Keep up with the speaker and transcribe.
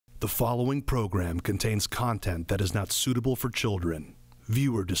The following program contains content that is not suitable for children.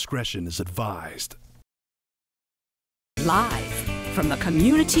 Viewer discretion is advised. Live from the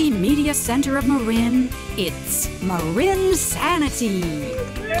Community Media Center of Marin, it's marINSANITY.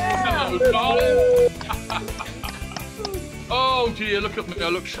 Oh dear, look at me. I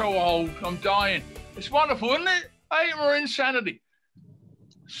look so old. I'm dying. It's wonderful, isn't it? Hey, marINSANITY.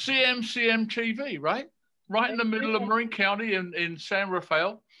 CMCM TV, right? Right in the middle of Marin County in San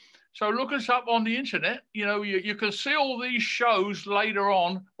Rafael. So look us up on the internet. You know, you can see all these shows later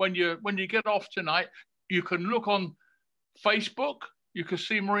on when you get off tonight. You can look on Facebook. You can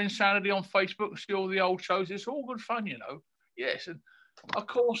see marINSANITY on Facebook and see all the old shows. It's all good fun, you know. Yes, and of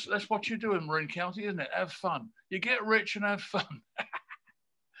course, that's what you do in Marin County, isn't it? Have fun. You get rich and have fun.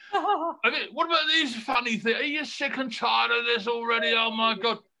 I mean, what about these funny things? Are you sick and tired of this already? Oh, my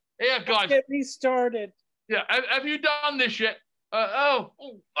God. Here, guys. Get me started. Yeah, have you done this yet? God,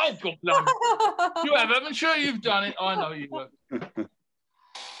 blimey. You have, haven't you? You've done it. I know you have.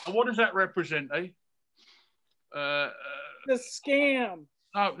 And what does that represent, eh? The scam.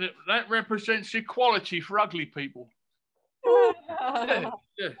 No, that represents equality for ugly people. Yeah.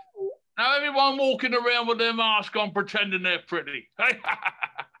 Now everyone walking around with their mask on pretending they're pretty.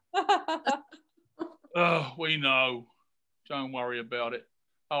 Oh, we know. Don't worry about it.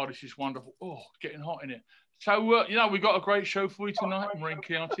 Oh, this is wonderful. Oh, getting hot in here. So, you know, we've got a great show for you tonight in Marin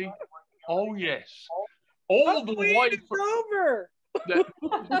County. Oh, yes. All the way over.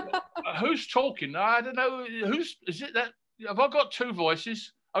 Who's talking? I don't know. Is it that? Have I got two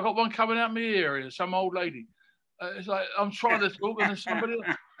voices? I've got one coming out my ear here, some old lady. It's like I'm trying to talk and there's somebody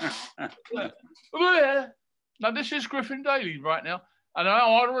else. Now, this is Griffin Daly right now. And I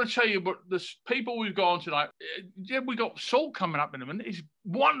don't want to tell you, but the people we've got on tonight, yeah, we got Saul coming up in a minute. He's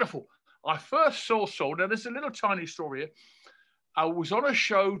wonderful. I first saw Saul. Now, there's a little tiny story here. I was on a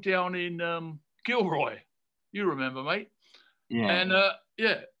show down in Gilroy. You remember, mate? Yeah. And, a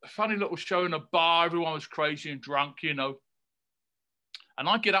funny little show in a bar. Everyone was crazy and drunk, you know. And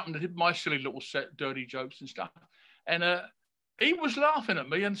I get up and did my silly little set, dirty jokes and stuff. And he was laughing at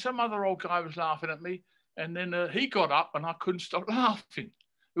me, and some other old guy was laughing at me. And then he got up, and I couldn't stop laughing.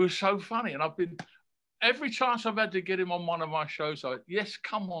 It was so funny. And every chance I've had to get him on one of my shows, yes,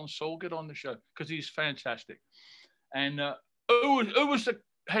 come on, Saul, get on the show, because he's fantastic. And who was the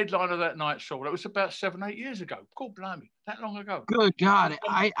headliner that night, Saul? That was about 7-8 years ago. God blimey, that long ago. Good God,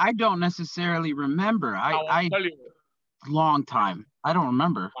 I don't necessarily remember. I tell you. Long time. I don't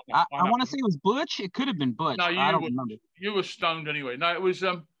remember. I want to say it was Butch. It could have been Butch. No, I don't remember. You were stoned anyway. No, it was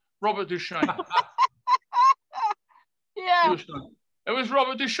Robert Duchesne. Yeah. It was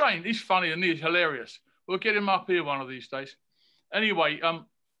Robert Duchesne. He's funny and he's hilarious. We'll get him up here one of these days. Anyway,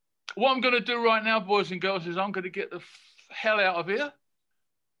 what I'm going to do right now, boys and girls, is I'm going to get the hell out of here.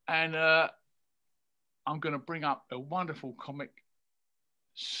 And I'm going to bring up a wonderful comic,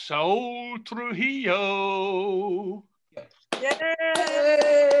 Saul Trujillo.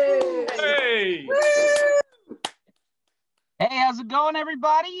 Yay! Hey! Hey, how's it going,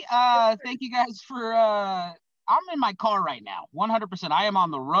 everybody? Thank you guys for... I'm in my car right now, 100%. I am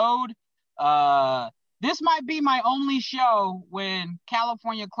on the road. This might be my only show when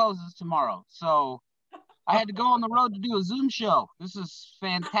California closes tomorrow. So I had to go on the road to do a Zoom show. This is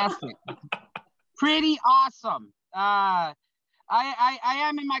fantastic. Pretty awesome. I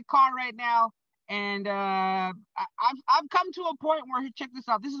am in my car right now, and I've come to a point where, check this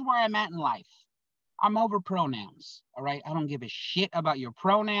out. This is where I'm at in life. I'm over pronouns. All right. I don't give a shit about your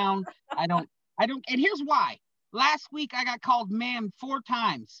pronoun. I don't. And here's why. Last week, I got called ma'am 4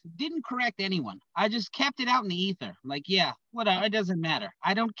 times. Didn't correct anyone. I just kept it out in the ether. I'm like, yeah, whatever. It doesn't matter.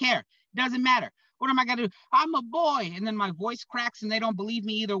 I don't care. It doesn't matter. What am I going to do? I'm a boy. And then my voice cracks and they don't believe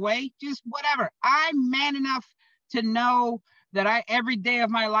me either way. Just whatever. I'm man enough to know that every day of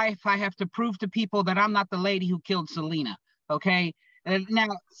my life, I have to prove to people that I'm not the lady who killed Selena. Okay? Now,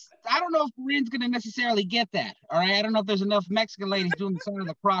 I don't know if Marin's going to necessarily get that. All right? I don't know if there's enough Mexican ladies doing the sign of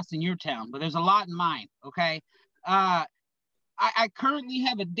the cross in your town, but there's a lot in mine. Okay? I currently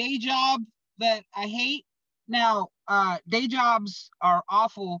have a day job that I hate. Now, day jobs are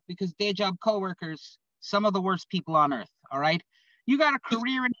awful because day job coworkers, some of the worst people on earth. All right. You got a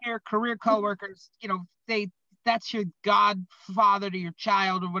career in here, career coworkers, you know, that's your godfather to your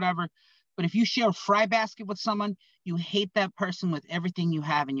child or whatever. But if you share a fry basket with someone, you hate that person with everything you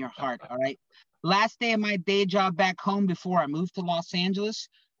have in your heart. All right. Last day of my day job back home before I moved to Los Angeles,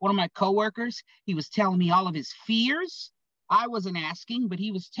 one of my coworkers, he was telling me all of his fears. I wasn't asking, but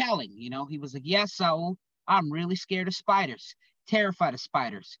he was telling, you know, he was like, yes, Saul, I'm really scared of spiders, terrified of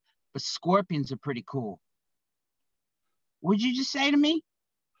spiders, but scorpions are pretty cool. What'd you just say to me?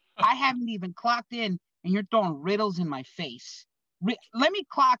 I haven't even clocked in, and you're throwing riddles in my face. Let me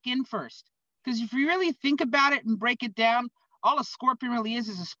clock in first. Because if you really think about it and break it down, all a scorpion really is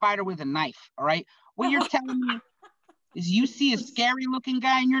a spider with a knife, all right? What you're telling me is you see a scary-looking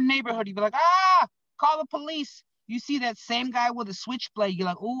guy in your neighborhood, you be like, ah, call the police. You see that same guy with a switchblade, you're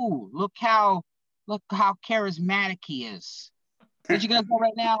like, ooh, look how charismatic he is. Let you guys know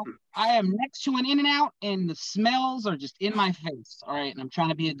right now, I am next to an In-N-Out, and the smells are just in my face, all right? And I'm trying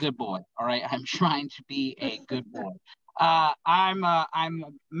to be a good boy, all right? I'm trying to be a good boy. I'm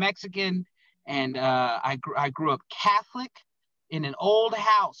Mexican, and I grew up Catholic in an old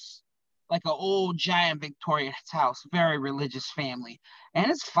house, like an old giant Victorian house, very religious family, and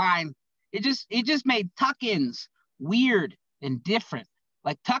it's fine. It just made tuck-ins weird and different.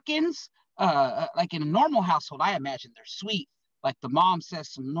 Like tuck-ins, like in a normal household, I imagine they're sweet. Like the mom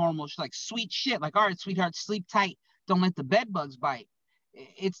says some normal, like sweet shit. Like, all right, sweetheart, sleep tight. Don't let the bed bugs bite.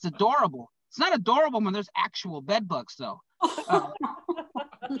 It's adorable. It's not adorable when there's actual bed bugs, though.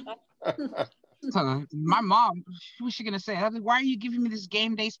 So my mom, what's she gonna say? I was like, why are you giving me this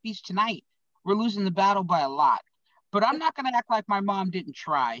game day speech tonight? We're losing the battle by a lot. But I'm not gonna act like my mom didn't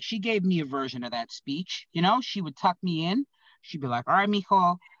try. She gave me a version of that speech. You know, she would tuck me in. She'd be like, all right,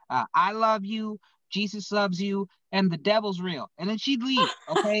 mijo, I love you. Jesus loves you, and the devil's real. And then she'd leave.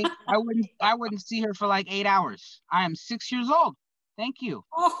 Okay, I wouldn't see her for like 8 hours. I am 6 years old. Thank you.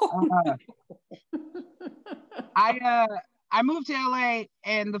 I moved to LA,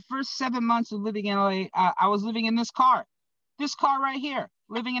 and the first 7 months of living in LA, I was living in this car right here,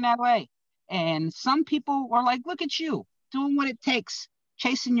 living in LA. And some people were like, look at you doing what it takes,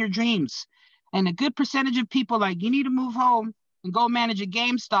 chasing your dreams. And a good percentage of people like, you need to move home and go manage a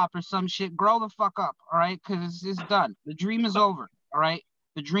GameStop or some shit. Grow the fuck up, all right? Because it's done. The dream is over, all right?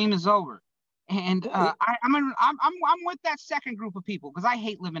 The dream is over. And I'm with that second group of people because I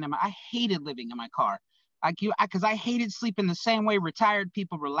hated living in my car. Because I hated sleeping the same way retired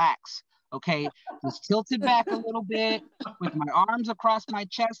people relax. Okay, just tilted back a little bit with my arms across my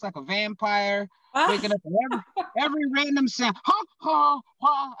chest like a vampire, waking up every random sound. I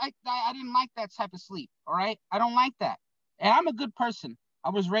didn't like that type of sleep. All right, I don't like that. And I'm a good person. I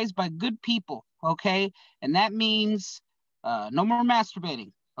was raised by good people. Okay, and that means no more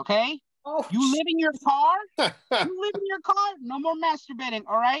masturbating. Okay, you live in your car. No more masturbating.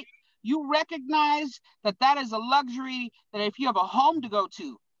 All right. You recognize that is a luxury that if you have a home to go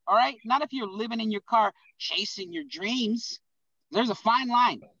to, all right? Not if you're living in your car chasing your dreams. There's a fine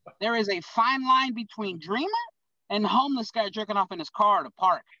line. There is a fine line between dreamer and homeless guy jerking off in his car at a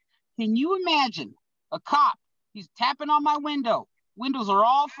park. Can you imagine a cop? He's tapping on my window. Windows are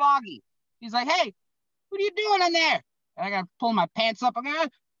all foggy. He's like, hey, what are you doing in there? And I got to pull my pants up. I'm going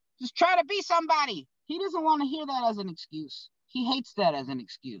to just try to be somebody. He doesn't want to hear that as an excuse. He hates that as an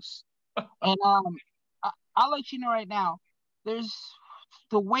excuse. And I'll let you know right now, there's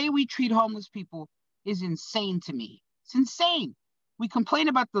the way we treat homeless people is insane to me. It's insane. We complain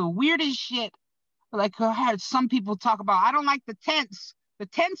about the weirdest shit. Like I had some people talk about, I don't like the tents. The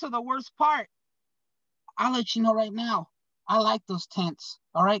tents are the worst part. I'll let you know right now, I like those tents.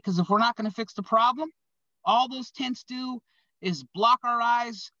 All right, because if we're not going to fix the problem, all those tents do is block our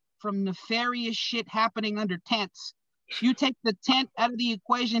eyes from nefarious shit happening under tents. You take the tent out of the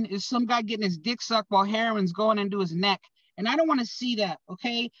equation, is some guy getting his dick sucked while heroin's going into his neck. And I don't want to see that,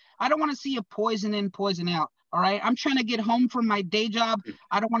 okay? I don't want to see a poison in, poison out, all right? I'm trying to get home from my day job.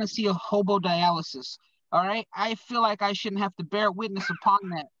 I don't want to see a hobo dialysis, all right? I feel like I shouldn't have to bear witness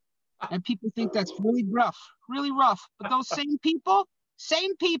upon that. And people think that's really rough. But those same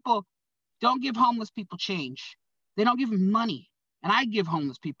people don't give homeless people change. They don't give them money. And I give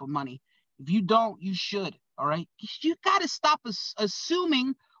homeless people money. If you don't, you should. All right. You got to stop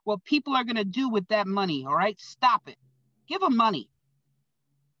assuming what people are going to do with that money. All right. Stop it. Give them money,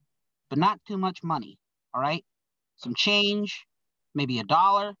 but not too much money. All right. Some change, maybe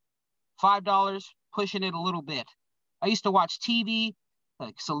 $1, $5, pushing it a little bit. I used to watch TV,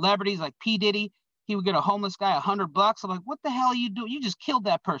 like celebrities like P. Diddy. He would get a homeless guy $100. I'm like, what the hell are you doing? You just killed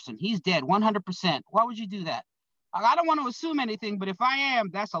that person. He's dead 100%. Why would you do that? I don't want to assume anything, but if I am,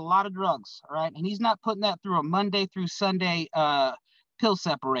 that's a lot of drugs, all right? And he's not putting that through a Monday through Sunday pill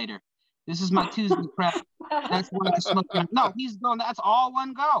separator. This is my Tuesday prep. That's when I smoke. No, he's going, that's all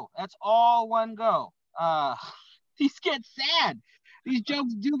one go. These get sad. These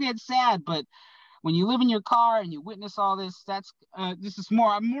jokes do get sad, but when you live in your car and you witness all this, this is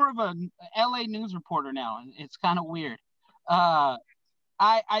more, I'm more of a LA news reporter now, and it's kind of weird. I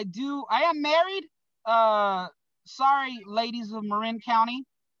am married. Sorry, ladies of Marin County.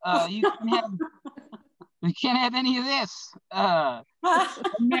 You can have We can't have any of this. I'm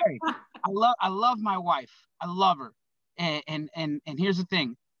married. I love my wife. I love her. And here's the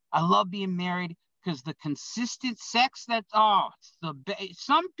thing. I love being married because the consistent sex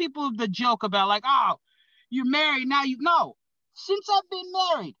some people the joke about like, oh, you're married now since I've been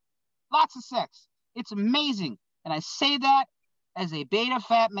married, lots of sex. It's amazing. And I say that as a beta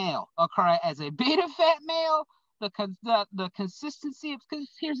fat male. Okay, as a beta fat male, the consistency of, because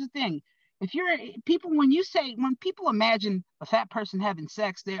here's the thing. If you're people, when people imagine a fat person having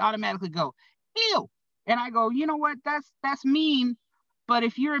sex, they automatically go, ew. And I go, you know what? That's mean. But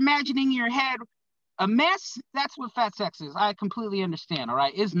if you're imagining in your head a mess, that's what fat sex is. I completely understand. All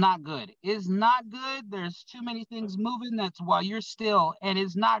right. It's not good. It's not good. There's too many things moving. That's while you're still, and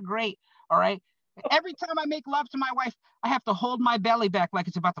it's not great. All right. Every time I make love to my wife, I have to hold my belly back like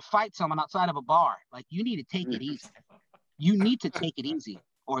it's about to fight someone outside of a bar. Like, you need to take it easy. You need to take it easy,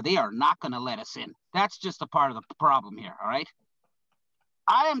 or they are not going to let us in. That's just a part of the problem here. All right.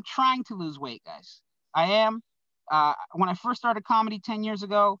 I am trying to lose weight, guys. I am. When I first started comedy 10 years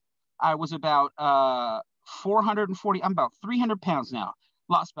ago, I was about 440. I'm about 300 pounds now.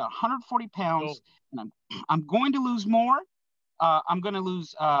 Lost about 140 pounds, and I'm going to lose more. I'm going to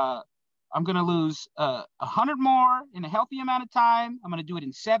lose 100 more in a healthy amount of time. I'm going to do it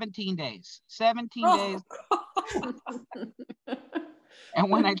in 17 days. 17 days. And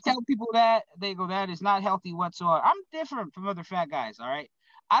when I tell people that, they go, that is not healthy whatsoever. I'm different from other fat guys, all right?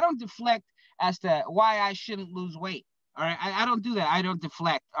 I don't deflect as to why I shouldn't lose weight, all right? I don't do that. I don't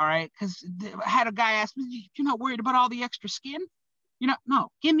deflect, all right? Because I had a guy ask me, you're not worried about all the extra skin? No,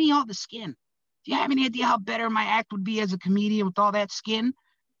 give me all the skin. Do you have any idea how better my act would be as a comedian with all that skin?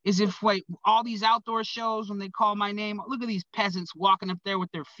 Is if like all these outdoor shows, when they call my name, look at these peasants walking up there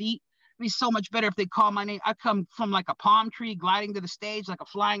with their feet. It'd be so much better if they call my name. I come from like a palm tree, gliding to the stage like a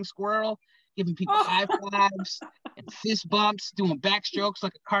flying squirrel, giving people high fives and fist bumps, doing backstrokes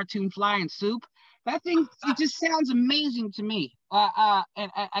like a cartoon flying soup. That thing, it just sounds amazing to me. And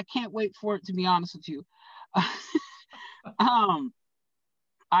I can't wait for it, to be honest with you.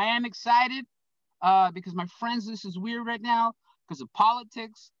 I am excited because my friends, this is weird right now because of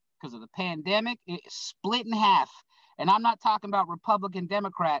politics, because of the pandemic. It's split in half. And I'm not talking about Republican,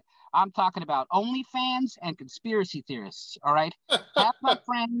 Democrat. I'm talking about OnlyFans and conspiracy theorists, all right? Half my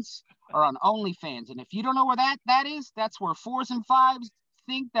friends are on OnlyFans. And if you don't know where that is, that's where 4s and 5s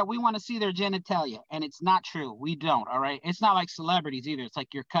think that we want to see their genitalia. And it's not true. We don't, all right? It's not like celebrities either. It's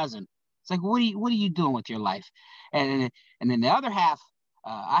like your cousin. It's like, what are you doing with your life? And then the other half,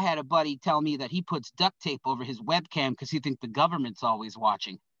 I had a buddy tell me that he puts duct tape over his webcam because he thinks the government's always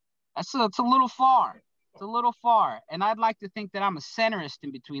watching. It's a little far. It's a little far. And I'd like to think that I'm a centrist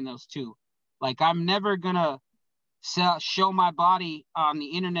in between those two. Like, I'm never going to show my body on the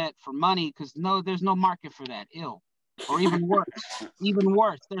internet for money because there's no market for that. Ill. Or even worse,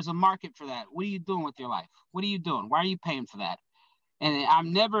 there's a market for that. What are you doing with your life? What are you doing? Why are you paying for that? And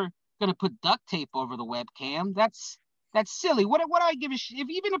I'm never going to put duct tape over the webcam. That's silly. What do I give a shit?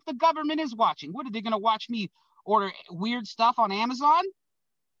 Even if the government is watching, what are they going to watch me order weird stuff on Amazon?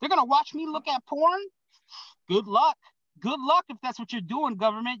 They're going to watch me look at porn? Good luck. Good luck if that's what you're doing,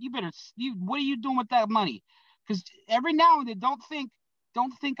 government. What are you doing with that money? Because every now and then, don't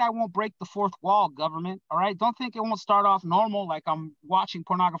think I won't break the fourth wall, government. All right. Don't think it won't start off normal, like I'm watching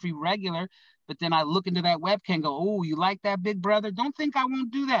pornography regular, but then I look into that webcam and go, oh, you like that, big brother? Don't think I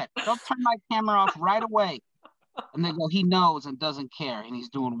won't do that. Don't turn my camera off right away. And they go, he knows and doesn't care, and he's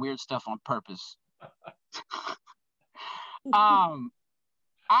doing weird stuff on purpose.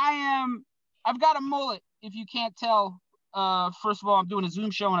 I've got a mullet, if you can't tell. First of all, I'm doing a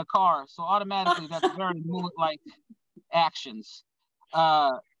Zoom show in a car, so automatically that's very mullet-like actions.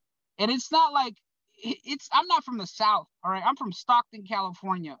 And it's not like I'm not from the South, all right? I'm from Stockton,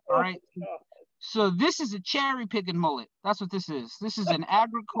 California, all right? So this is a cherry picking mullet. That's what this is. This is an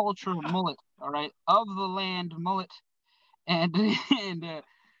agricultural mullet, all right? Of the land mullet. And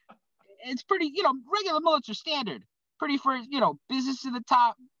it's pretty, regular mullets are standard. Pretty for, business to the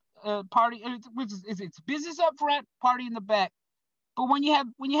top, party. It's business up front, party in the back. But when you have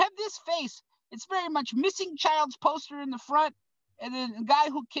this face, it's very much missing child's poster in the front, and then the guy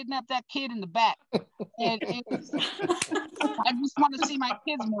who kidnapped that kid in the back. And I just want to see my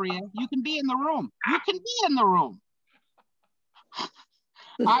kids, Maria. You can be in the room. You can be in the room.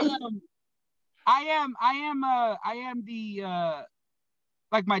 I am the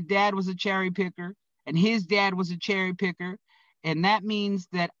like my dad was a cherry picker, and his dad was a cherry picker, and that means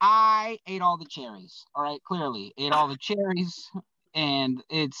that I ate all the cherries. All right, clearly ate all the cherries, and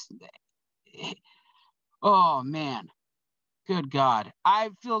oh man. Good God. I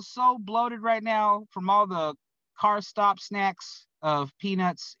feel so bloated right now from all the car stop snacks of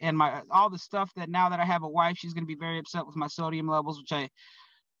peanuts and all the stuff that now that I have a wife, she's going to be very upset with my sodium levels, which I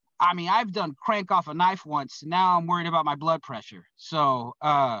mean, I've done crank off a knife once. Now I'm worried about my blood pressure. So,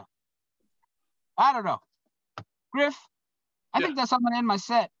 I don't know. Griff, I think that's how I'm going to end my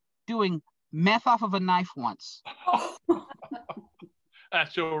set, doing meth off of a knife once.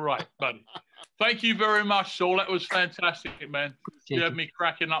 That's all right, buddy. Thank you very much, Saul. That was fantastic, man. You had me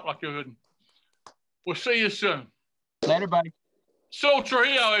cracking up like a hood. We'll see you soon. Later, buddy. Saul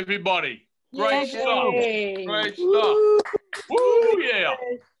Trujillo, everybody. Great stuff. Yay. Great stuff. Woo, yeah.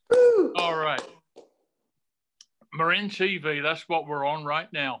 Woo. All right. Marin TV, that's what we're on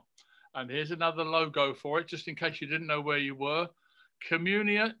right now. And here's another logo for it, just in case you didn't know where you were.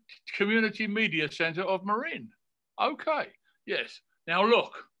 Community Media Center of Marin. Okay, yes. Now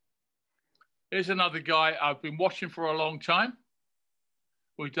look, here's another guy I've been watching for a long time.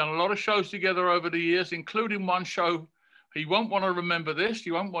 We've done a lot of shows together over the years, including one show. He won't want to remember this.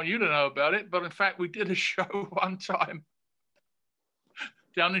 He won't want you to know about it. But in fact, we did a show one time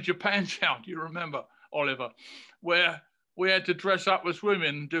down in Japantown. Do you remember, Oliver? Where we had to dress up as women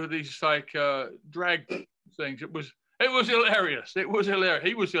and do these like drag things. It was hilarious. It was hilarious.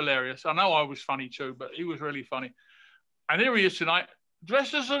 He was hilarious. I know I was funny too, but he was really funny. And here he is tonight,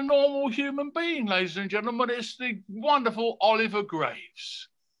 dressed as a normal human being, ladies and gentlemen. It's the wonderful Oliver Graves.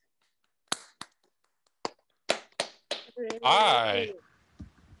 Hi.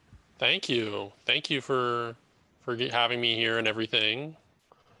 Thank you. Thank you for having me here and everything.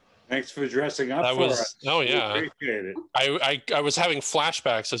 Thanks for dressing up for us. Oh, yeah. We appreciate it. I was having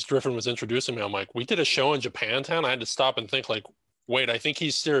flashbacks as Griffin was introducing me. I'm like, we did a show in Japantown. I had to stop and think like, wait, I think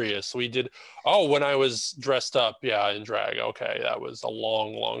he's serious. We did. Oh, when I was dressed up. Yeah, in drag. Okay. That was a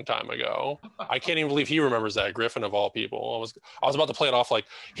long, long time ago. I can't even believe he remembers that, Griffin of all people. I was about to play it off like,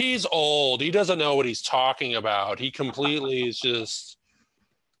 he's old. He doesn't know what he's talking about. He completely is just,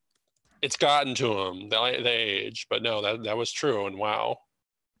 it's gotten to him, the age. But no, that was true. And wow,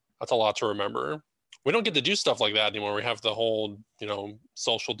 that's a lot to remember. We don't get to do stuff like that anymore. We have the whole,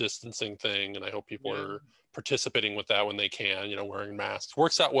 social distancing thing. And I hope people are participating with that when they can, wearing masks.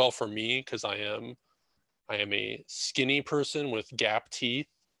 Works out well for me because I am a skinny person with gap teeth.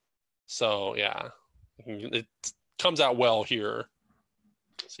 So yeah, it comes out well here.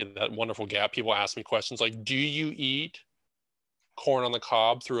 See that wonderful gap. People ask me questions like, do you eat corn on the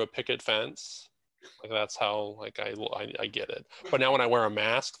cob through a picket fence? Like that's how I get it. But now when I wear a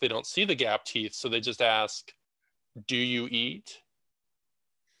mask, they don't see the gap teeth. So they just ask, do you eat?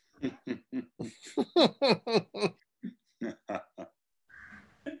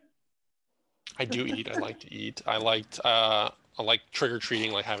 I do eat. I like to eat. I like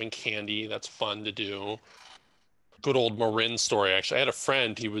trick-or-treating, like having candy. That's fun to do. Good old Marin story, actually. I had a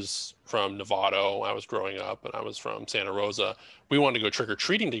friend, he was from Novato. I was growing up and I was from Santa Rosa. We wanted to go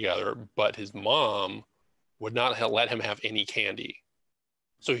trick-or-treating together, but his mom would not let him have any candy.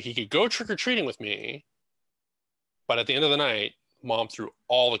 So he could go trick-or-treating with me, but at the end of the night, Mom threw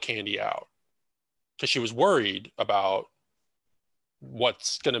all the candy out because she was worried about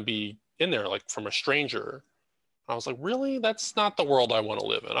what's going to be in there, like from a stranger. I was like, really? That's not the world I want to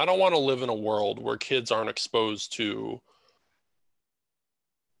live in. I don't want to live in a world where kids aren't exposed to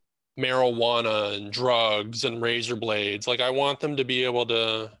marijuana and drugs and razor blades. Like, I want them to be able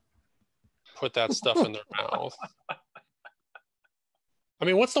to put that stuff in their mouth. I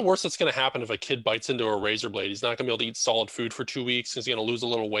mean, what's the worst that's going to happen if a kid bites into a razor blade? He's not going to be able to eat solid food for 2 weeks. He's going to lose a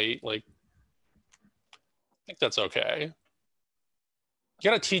little weight. Like, I think that's okay. You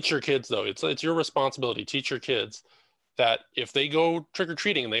got to teach your kids, though. It's your responsibility. Teach your kids that if they go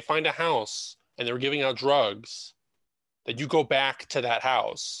trick-or-treating and they find a house and they're giving out drugs, that you go back to that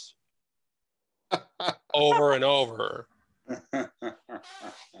house over and over.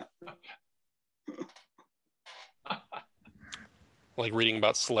 Like reading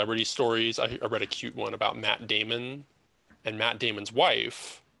about celebrity stories. I read a cute one about Matt Damon and Matt Damon's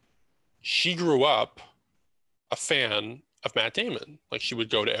wife. She grew up a fan of Matt Damon. Like, she would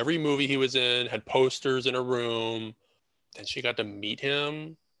go to every movie he was in, had posters in her room. Then she got to meet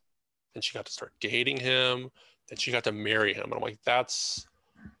him. Then she got to start dating him. Then she got to marry him. And I'm like, that's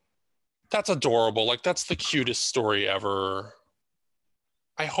adorable. Like, that's the cutest story ever.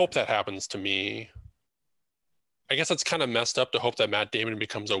 I hope that happens to me. I guess it's kind of messed up to hope that Matt Damon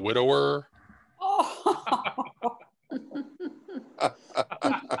becomes a widower. Oh.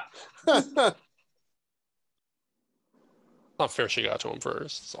 Not fair she got to him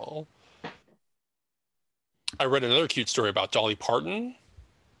first, that's all. I read another cute story about Dolly Parton.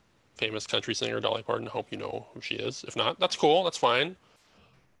 famous country singer Dolly Parton. I hope you know who she is. If not, that's cool. That's fine.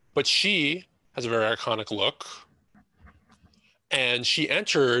 But she has a very iconic look. And she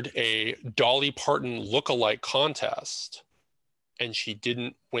entered a Dolly Parton look-alike contest, and she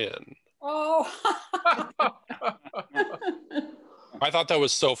didn't win. Oh. I thought that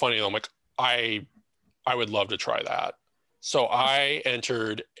was so funny. I'm like, I would love to try that. So I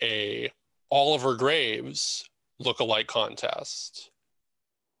entered a Oliver Graves look-alike contest,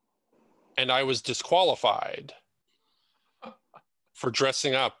 and I was disqualified for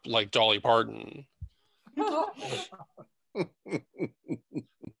dressing up like Dolly Parton.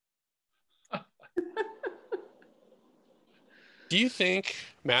 Do you think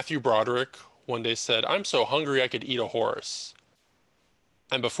Matthew Broderick one day said, "I'm so hungry I could eat a horse"?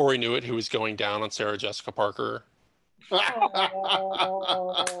 And before he knew it, he was going down on Sarah Jessica Parker.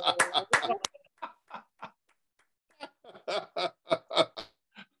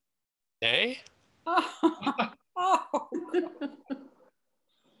 Eh?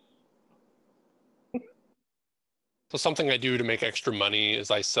 So something I do to make extra money is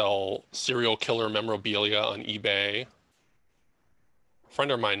I sell serial killer memorabilia on eBay. A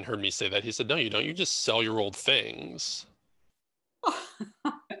friend of mine heard me say that. He said, "No, you don't. You just sell your old things."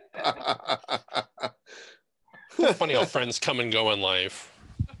 Funny how friends come and go in life.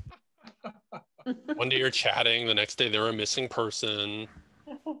 One day you're chatting, the next day they're a missing person.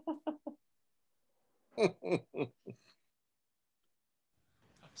 I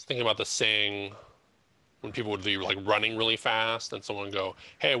was thinking about the saying when people would be like running really fast and someone would go,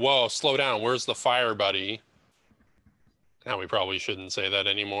 "Hey, whoa, slow down. Where's the fire, buddy?" Now we probably shouldn't say that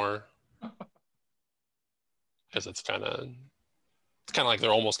anymore. Because it's kind of like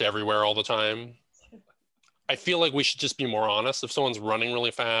they're almost everywhere all the time. I feel like we should just be more honest. If someone's running really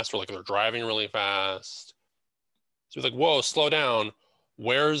fast or like they're driving really fast, so it's like, "Whoa, slow down.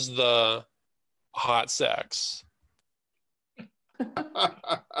 Where's the hot sex?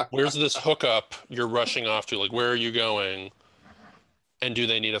 Where's this hookup you're rushing off to? Like, where are you going? And do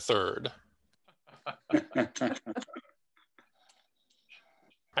they need a third?"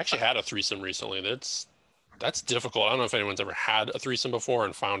 I actually had a threesome recently. That's difficult. I don't know if anyone's ever had a threesome before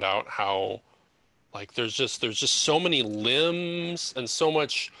and found out how, like, there's just so many limbs and so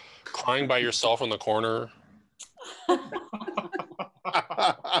much crying by yourself in the corner.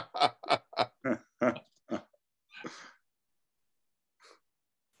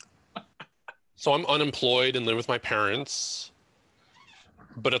 So I'm unemployed and live with my parents,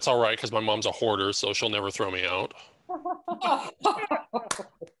 but it's all right because my mom's a hoarder, so she'll never throw me out.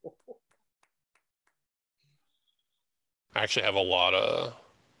 I actually have a lot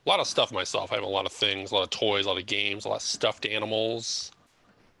of stuff myself. I have a lot of things, a lot of toys, a lot of games, a lot of stuffed animals.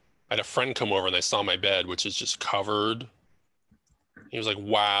 I had a friend come over and they saw my bed, which is just covered. He was like,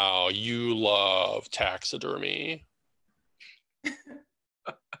 "Wow, you love taxidermy."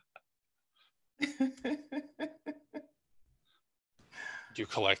 Do you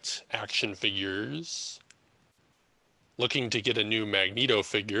collect action figures? Looking to get a new Magneto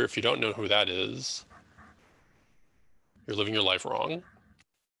figure. If you don't know who that is, you're living your life wrong.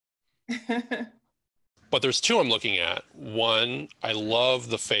 But there's two I'm looking at. One, I love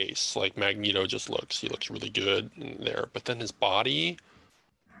the face. Like Magneto just looks. He looks really good in there. But then his body,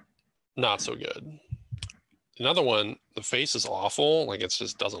 not so good. Another one, the face is awful. Like it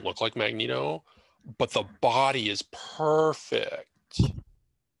just doesn't look like Magneto. But the body is perfect.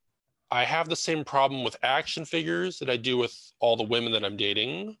 I have the same problem with action figures that I do with all the women that I'm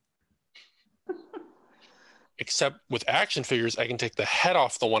dating. Except with action figures, I can take the head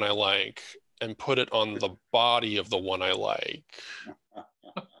off the one I like and put it on the body of the one I like.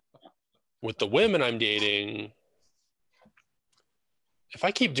 With the women I'm dating, if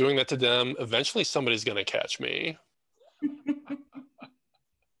I keep doing that to them, eventually somebody's going to catch me.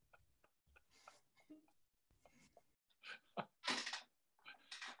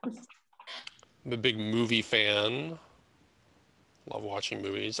 I'm a big movie fan. Love watching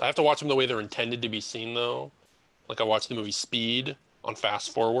movies. I have to watch them the way they're intended to be seen, though. Like I watched the movie Speed on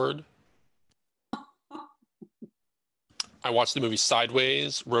Fast Forward. I watched the movie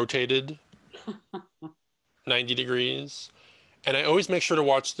Sideways, rotated 90 degrees. And I always make sure to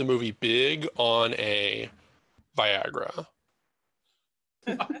watch the movie Big on a Viagra.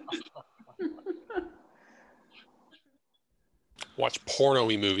 Watch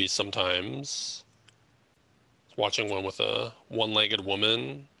porno-y movies sometimes. Watching one with a one-legged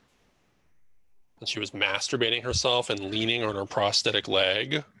woman. And she was masturbating herself and leaning on her prosthetic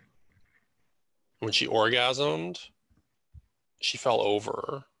leg. When she orgasmed, she fell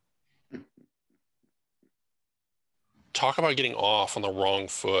over. talk about getting off on the wrong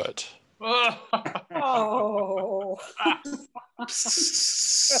foot. Oh.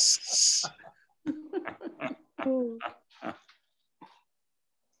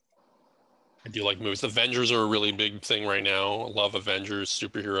 I do like movies. Avengers are a really big thing right now. I love Avengers,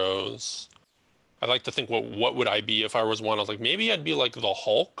 superheroes. I like to think, what would I be if I was one? I was like, maybe I'd be like the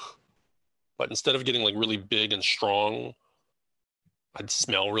Hulk, but instead of getting like really big and strong, I'd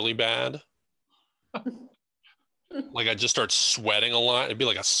smell really bad. Like I'd just start sweating a lot. It'd be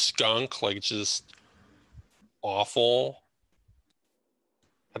like a skunk, like just awful.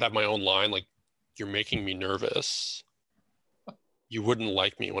 I'd have my own line, like, "You're making me nervous. You wouldn't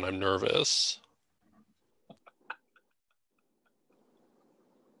like me when I'm nervous."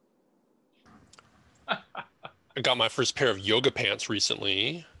 I got my first pair of yoga pants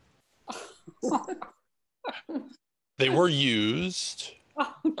recently. They were used,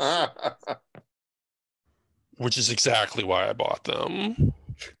 which is exactly why I bought them.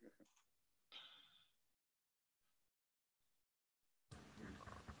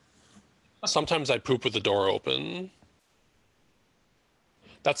 Sometimes I poop with the door open.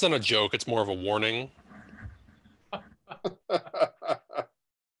 That's not a joke, it's more of a warning.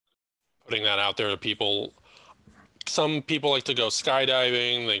 Putting that out there to people. Some people like to go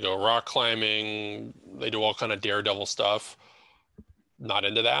skydiving, they go rock climbing, they do all kind of daredevil stuff. Not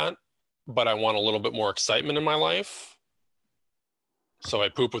into that, but I want a little bit more excitement in my life. So I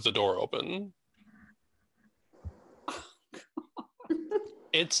poop with the door open.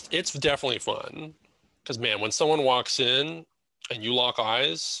 It's definitely fun. Because man, when someone walks in and you lock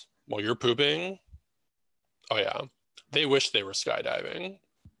eyes while you're pooping, oh yeah, they wish they were skydiving.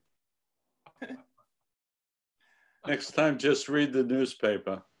 Next time, just read the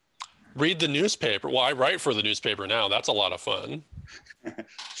newspaper. Read the newspaper. Well, I write for the newspaper now. That's a lot of fun.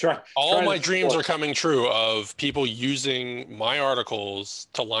 All my dreams are coming true of people using my articles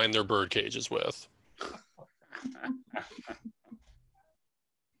to line their bird cages with.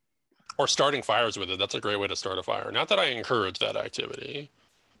 Or starting fires with it. That's a great way to start a fire. Not that I encourage that activity.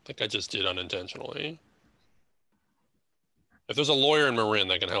 I think I just did unintentionally. If there's a lawyer in Marin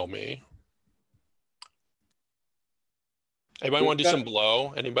that can help me. Anybody want to do some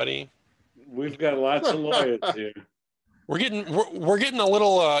blow? Anybody? We've got lots of lawyers here. We're getting a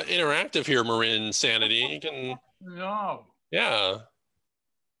little interactive here, marINSANITY. You can. No. Yeah.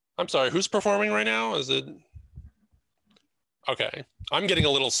 I'm sorry. Who's performing right now? Is it? Okay. I'm getting a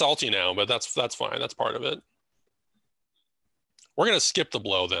little salty now, but that's fine. That's part of it. We're gonna skip the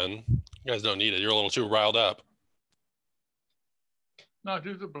blow then. You guys don't need it. You're a little too riled up. No,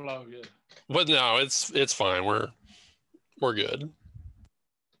 do the blow, yeah. But no, it's fine. We're good.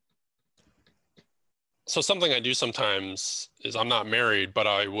 So something I do sometimes is I'm not married, but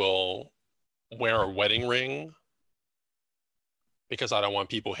I will wear a wedding ring because I don't want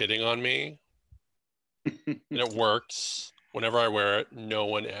people hitting on me. And it works. Whenever I wear it, no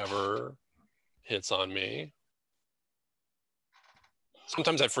one ever hits on me.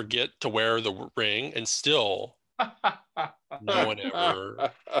 Sometimes I forget to wear the ring and still no one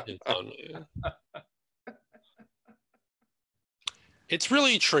ever hits on me. It's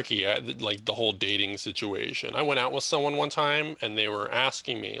really tricky, like the whole dating situation. I went out with someone one time and they were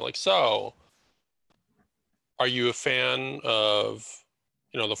asking me, like, so, are you a fan of,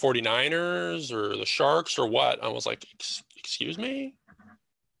 the 49ers or the Sharks or what? I was like, excuse me?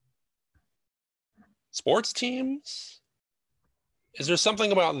 Sports teams? Is there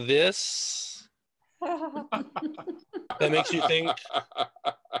something about this that makes you think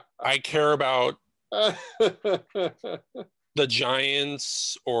I care about the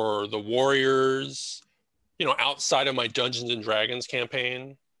Giants or the Warriors, outside of my Dungeons and Dragons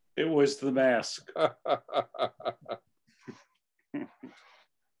campaign? It was the mask. I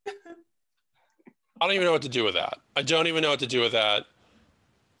don't even know what to do with that. I don't even know what to do with that.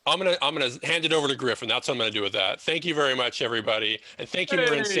 I'm gonna hand it over to Griffin. That's what I'm gonna do with that. Thank you very much, everybody, and thank you,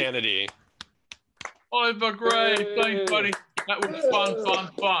 marINSANITY. Oliver Gray, thanks, buddy. That was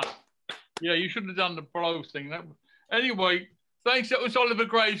fun. Yeah, you should have done the blow thing. Anyway, thanks. That was Oliver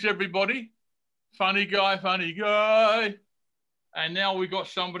Graves, everybody. Funny guy. And now we got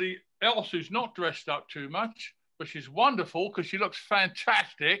somebody else who's not dressed up too much, but she's wonderful because she looks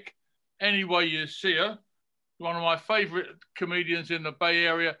fantastic any way you see her. One of my favorite comedians in the Bay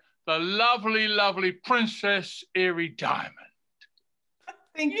Area, the lovely, lovely Princess Erie Diamond.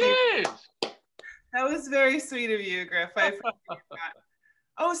 Thank you. That was very sweet of you, Griff. I appreciate that.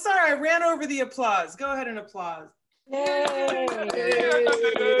 Oh, sorry, I ran over the applause. Go ahead and applause. Yay.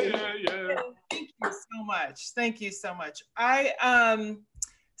 Thank you so much. Thank you so much.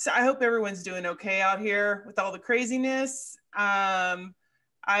 So I hope everyone's doing okay out here with all the craziness. I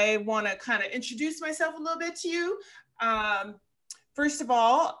want to kind of introduce myself a little bit to you. First of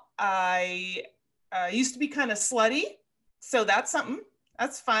all, I used to be kind of slutty, so that's something.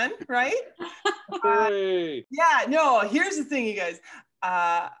 That's fun, right? Hey. Yeah, no, here's the thing, you guys.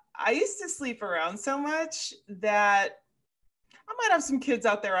 I used to sleep around so much that I might have some kids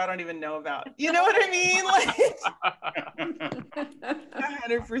out there I don't even know about. You know what I mean? Like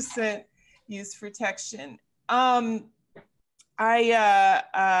 100% use protection. So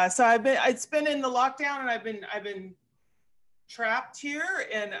it's been in the lockdown, and I've been trapped here,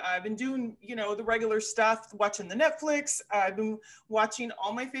 and I've been doing, you know, the regular stuff, watching the Netflix. I've been watching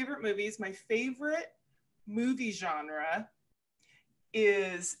all my favorite movies. My favorite movie genre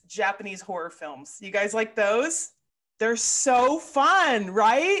is Japanese horror films. You guys like those? They're so fun,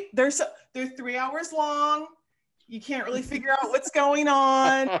 right? They're 3 hours long. You can't really figure out what's going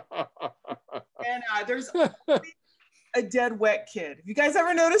on. And there's a dead wet kid. Have you guys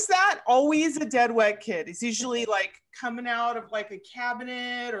ever noticed that? Always a dead wet kid. It's usually like coming out of like a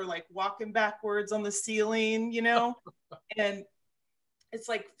cabinet or like walking backwards on the ceiling, you know? And it's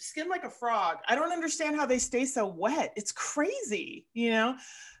like skin like a frog. I don't understand how they stay so wet. It's crazy, you know?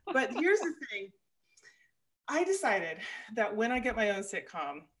 But here's the thing. I decided that when I get my own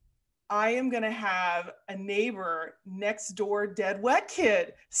sitcom, I am going to have a neighbor next door dead wet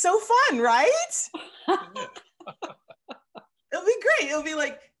kid. So fun, right? It'll be great. It'll be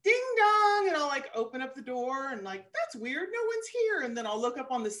like ding dong, and I'll like open up the door and like, that's weird, no one's here. And then I'll look up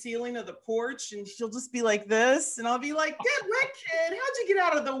on the ceiling of the porch and she'll just be like this, and I'll be like, dead wet kid, how'd you get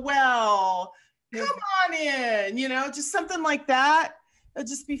out of the well? Come on in, you know, just something like that. It'll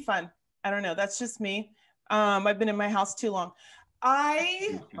just be fun. I don't know. That's just me. I've been in my house too long.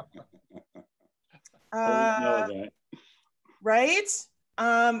 Right?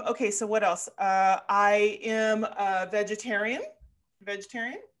 Okay, so what else? I am a vegetarian,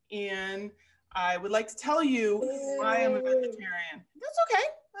 and I would like to tell you why I'm a vegetarian. That's okay.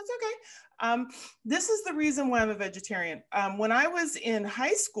 This is the reason why I'm a vegetarian. When I was in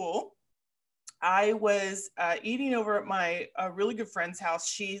high school, I was eating over at my really good friend's house.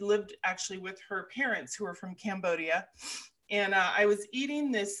 She lived actually with her parents, who were from Cambodia. And I was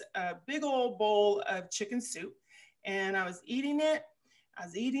eating this big old bowl of chicken soup, and I was eating it,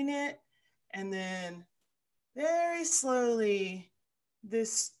 and then very slowly,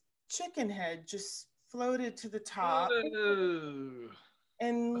 this chicken head just floated to the top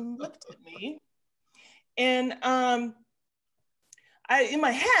and looked at me. And in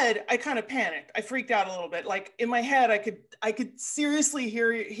my head, I kind of panicked. I freaked out a little bit. Like in my head, I could seriously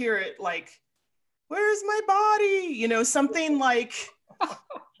hear it like, where's my body? You know, something like,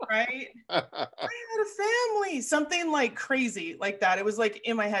 right? I had a family, something like crazy like that. It was like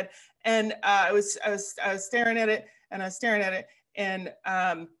in my head. And I was staring at it, and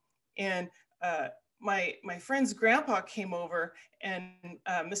my friend's grandpa came over, and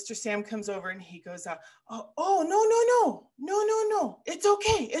Mr. Sam comes over, and he goes, oh, no, it's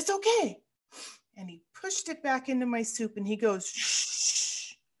okay. And he pushed it back into my soup, and he goes,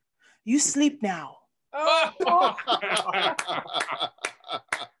 shh, you sleep now.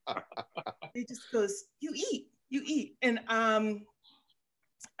 He just goes, you eat. And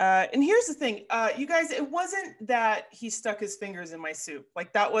here's the thing, you guys, it wasn't that he stuck his fingers in my soup.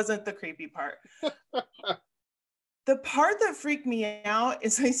 Like, that wasn't the creepy part. The part that freaked me out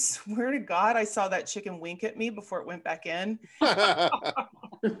is, I swear to God, I saw that chicken wink at me before it went back in.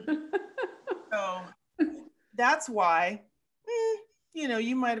 So that's why, you know,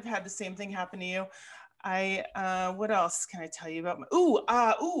 you might have had the same thing happen to you. What else can I tell you about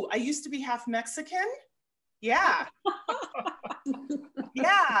I used to be half Mexican. Yeah.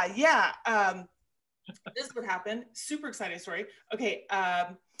 Yeah. This is what happened. Super exciting story. Okay.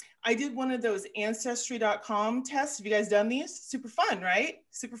 I did one of those ancestry.com tests. Have you guys done these? Super fun, right?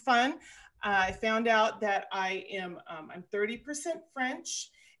 Super fun. I found out that I'm 30%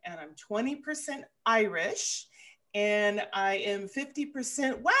 French, and I'm 20% Irish, and I am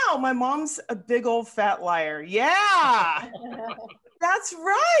 50%. Wow, my mom's a big old fat liar. Yeah. That's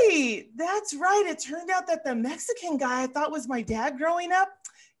right. It turned out that the Mexican guy I thought was my dad growing up,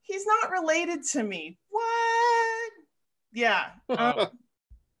 he's not related to me. What? Yeah.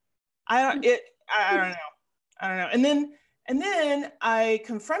 I don't know. And then I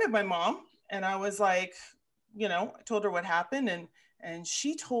confronted my mom, and I was like, you know, I told her what happened, and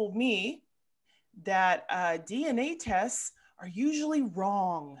she told me that DNA tests are usually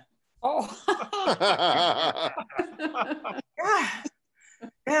wrong. Oh.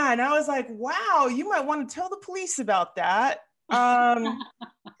 Yeah, and I was like, wow, you might want to tell the police about that.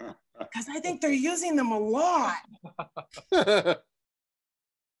 because I think they're using them a lot. I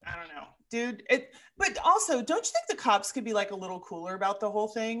don't know, dude. But also, don't you think the cops could be like a little cooler about the whole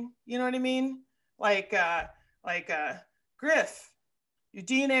thing? You know what I mean? Like Griff, your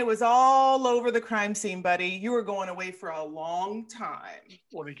DNA was all over the crime scene, buddy. You were going away for a long time.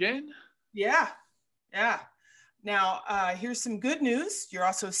 What again? Yeah. Now, here's some good news. You're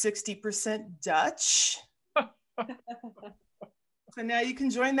also 60% Dutch. So now you can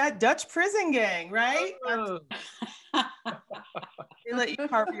join that Dutch prison gang, right? They let you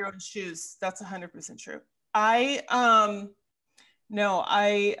carve your own shoes. That's 100% true. I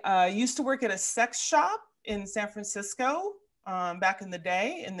used to work at a sex shop in San Francisco back in the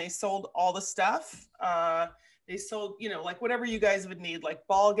day, and they sold all the stuff. They sold, like whatever you guys would need, like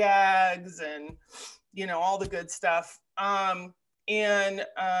ball gags and, all the good stuff. The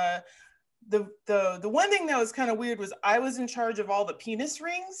one thing that was kind of weird was I was in charge of all the penis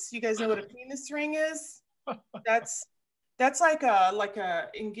rings. You guys know what a penis ring is? That's like a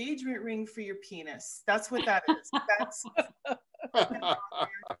engagement ring for your penis. That's what that is.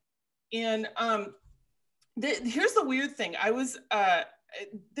 And here's the weird thing. I was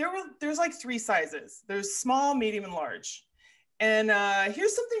there's like 3 sizes. There's small, medium, and large. And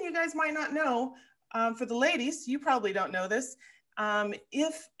here's something you guys might not know. For the ladies, you probably don't know this.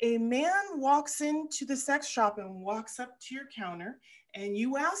 If a man walks into the sex shop and walks up to your counter and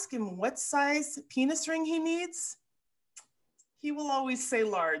you ask him what size penis ring he needs, he will always say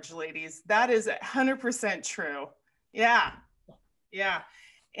large, ladies. That is 100% true. Yeah.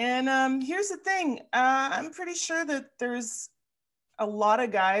 And here's the thing. I'm pretty sure that there's a lot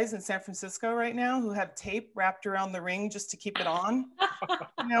of guys in San Francisco right now who have tape wrapped around the ring just to keep it on,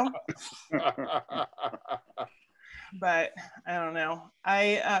 But I don't know.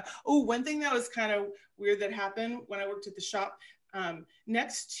 One thing that was kind of weird that happened when I worked at the shop,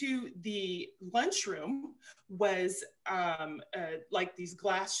 next to the lunchroom was like these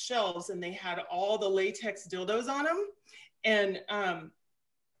glass shelves, and they had all the latex dildos on them. And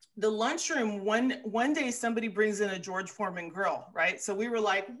the lunchroom, one day somebody brings in a George Foreman grill, right? So we were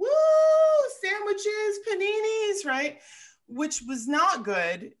like, woo, sandwiches, paninis, right? Which was not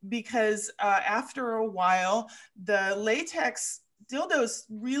good because after a while, the latex dildos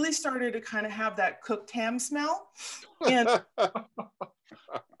really started to kind of have that cooked ham smell. And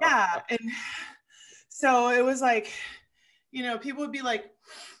yeah, and so it was like, people would be like,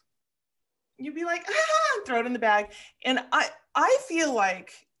 you'd be like, throw it in the bag. And I feel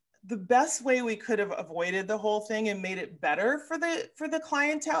like the best way we could have avoided the whole thing and made it better for the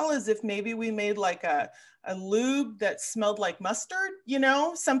clientele is if maybe we made like a lube that smelled like mustard,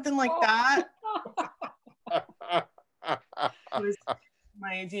 something like that. It was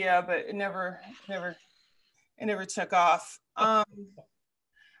my idea, but it never took off. I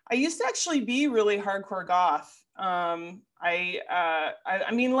used to actually be really hardcore goth. I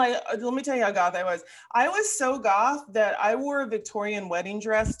mean, like, let me tell you how goth I was. I was so goth that I wore a Victorian wedding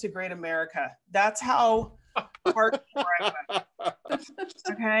dress to Great America. That's how hardcore I was.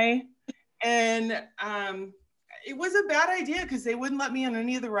 Okay. And it was a bad idea because they wouldn't let me on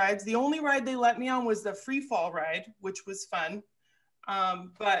any of the rides. The only ride they let me on was the free fall ride, which was fun.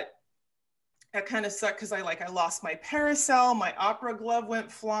 But that kind of sucked because I lost my parasol, my opera glove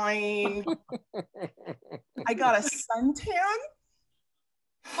went flying. I got a suntan.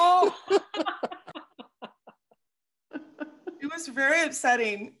 Oh. It was very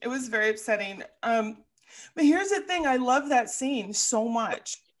upsetting. But here's the thing, I love that scene so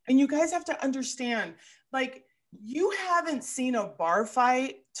much. And you guys have to understand, like, you haven't seen a bar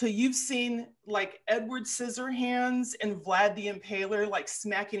fight till you've seen like Edward Scissorhands and Vlad the Impaler like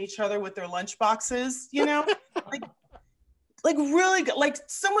smacking each other with their lunch boxes, like really good. Like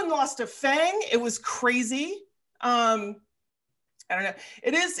someone lost a fang. It was crazy. I don't know.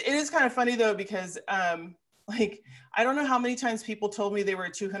 It is kind of funny though, because like, I don't know how many times people told me they were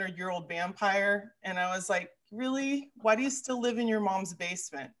a 200-year-old vampire. And I was like, really? Why do you still live in your mom's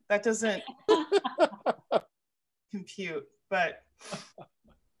basement? That doesn't compute. But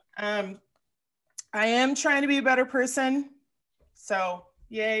I am trying to be a better person. So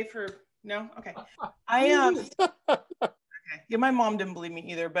yay for, no? Okay. Okay. Yeah, my mom didn't believe me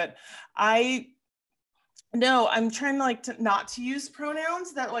either, but I'm trying to not to use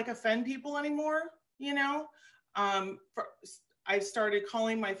pronouns that like offend people anymore, I started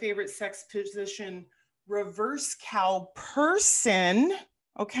calling my favorite sex position reverse cow person.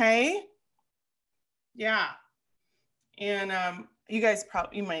 Okay. Yeah. And you guys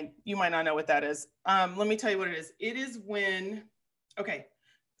probably, you might not know what that is. Let me tell you what it is. It is when, okay,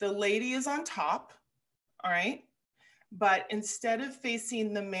 the lady is on top. All right. but instead of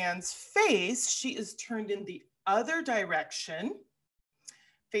facing the man's face, she is turned in the other direction,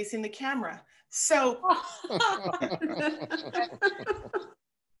 facing the camera. So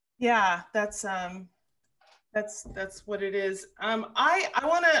yeah, that's what it is. I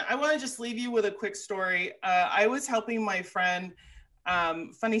wanna just leave you with a quick story. I was helping my friend,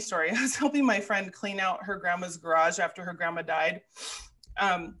 funny story. I was helping my friend clean out her grandma's garage after her grandma died.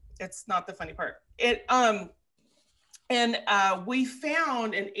 It's not the funny part. We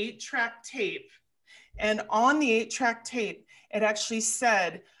found an 8-track tape, and on the 8-track tape, it actually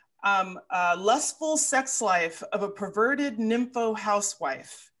said, lustful sex life of a perverted nympho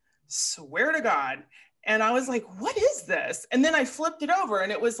housewife. Swear to God. And I was like, what is this? And then I flipped it over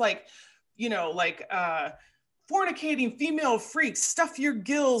and it was like, you know, like fornicating female freaks, stuff your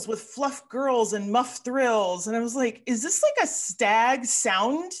gills with fluff girls and muff thrills. And I was like, is this like a stag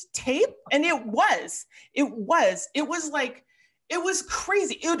sound tape? And it was like, it was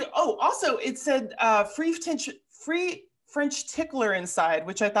crazy. Also it said free French tickler inside,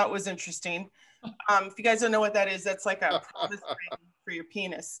 which I thought was interesting. If you guys don't know what that is, that's like a promise ring for your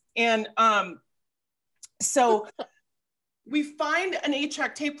penis. And so we find an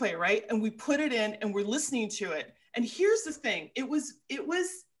 8-track tape player, right? And we put it in and we're listening to it. And here's the thing, it was,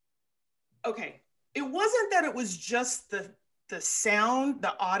 okay. It wasn't that it was just the sound,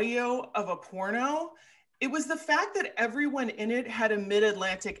 the audio of a porno. It was the fact that everyone in it had a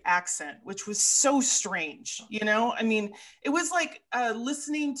mid-Atlantic accent, which was so strange, you know? I mean, it was like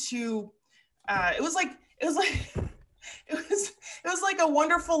listening to, it was like A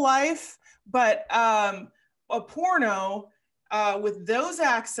Wonderful Life, but a porno with those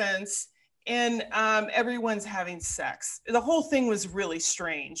accents, and everyone's having sex. The whole thing was really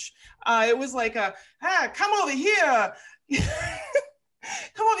strange. It was like come over here.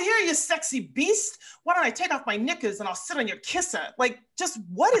 Come over here, you sexy beast. Why don't I take off my knickers and I'll sit on your kisser? Like, just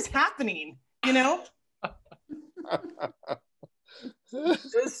what is happening, you know? It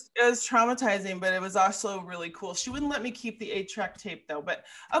was traumatizing, but it was also really cool. She wouldn't let me keep the 8-track tape though. But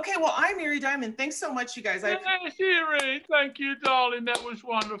okay, well, I'm Mary Diamond. Thanks so much, you guys. Yes, Mary. Thank you, darling. That was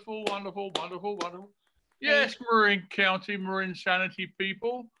wonderful, wonderful, wonderful, wonderful. Yes, Marin County, marINSANITY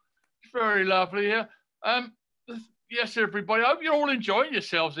people. It's very lovely here. Yes, everybody. I hope you're all enjoying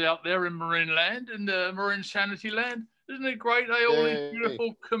yourselves out there in Marin land and marINSANITY land. Isn't it great? They all these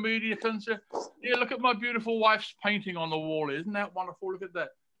beautiful comedians. Yeah, look at my beautiful wife's painting on the wall. Isn't that wonderful? Look at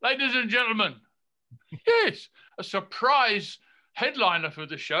that. Ladies and gentlemen, yes, a surprise headliner for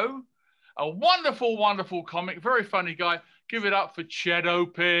the show. A wonderful, wonderful comic. Very funny guy. Give it up for Shadow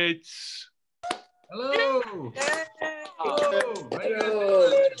Pits. Hello. Yeah. Hello.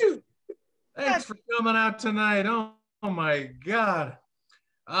 Hello. Thanks for coming out tonight. Oh my God.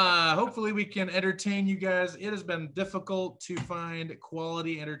 Hopefully we can entertain you guys. It has been difficult to find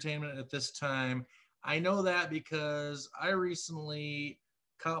quality entertainment at this time. I know that because I recently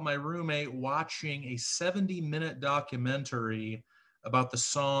caught my roommate watching a 70-minute documentary about the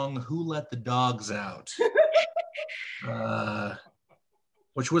song Who Let the Dogs Out,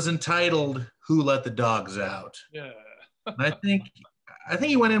 which was entitled Who Let the Dogs Out. Yeah. And I think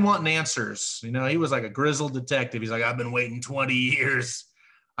he went in wanting answers. You know, he was like a grizzled detective. He's like, I've been waiting 20 years.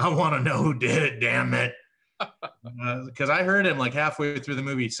 I want to know who did it, damn it. Because I heard him like halfway through the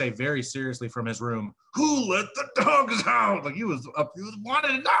movie say very seriously from his room, who let the dogs out? Like he was wanted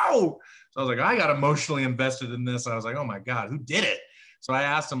to know. So I was like, I got emotionally invested in this. I was like, oh my God, who did it? So I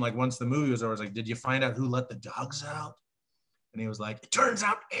asked him like once the movie was over, I was like, did you find out who let the dogs out? And he was like, it turns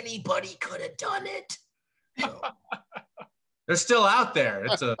out anybody could have done it. So, they're still out there.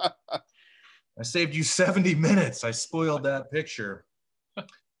 I saved you 70 minutes. I spoiled that picture.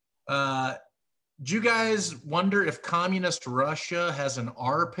 Do you guys wonder if communist Russia has an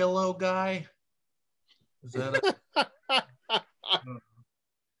R-pillow guy? Is that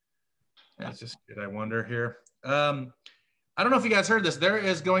that's just good. I wonder here. I don't know if you guys heard this. There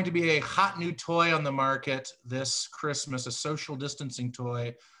is going to be a hot new toy on the market this Christmas, a social distancing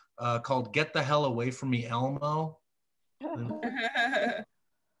toy called Get the Hell Away From Me, Elmo.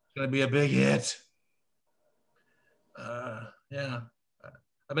 It's going to be a big hit. Yeah.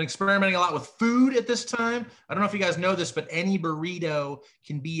 I've been experimenting a lot with food at this time. I don't know if you guys know this, but any burrito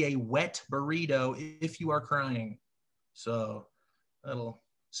can be a wet burrito if you are crying. So that'll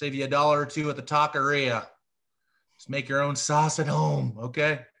save you $1 or $2 at the taqueria. Just make your own sauce at home,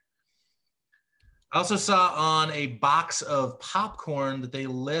 okay? I also saw on a box of popcorn that they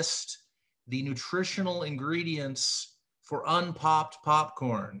list the nutritional ingredients for unpopped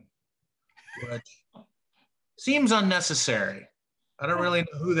popcorn, which seems unnecessary. I don't really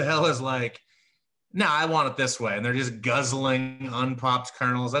know who the hell is like, No, I want it this way. And they're just guzzling unpopped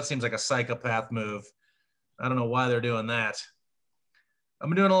kernels. That seems like a psychopath move. I don't know why they're doing that. I've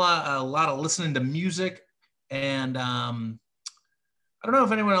been doing a lot of listening to music, and I don't know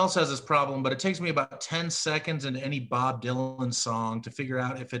if anyone else has this problem, but it takes me about 10 seconds into any Bob Dylan song to figure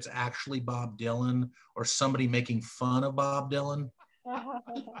out if it's actually Bob Dylan or somebody making fun of Bob Dylan.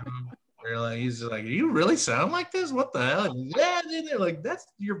 They're like, he's like, you really sound like this? What the hell? Yeah, they're like, that's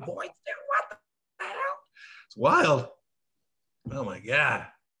your voice. What the hell? It's wild. Oh my God.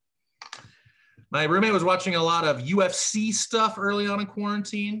 My roommate was watching a lot of UFC stuff early on in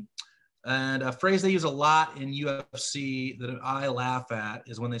quarantine. And a phrase they use a lot in UFC that I laugh at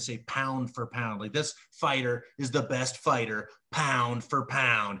is when they say pound for pound. Like, this fighter is the best fighter, pound for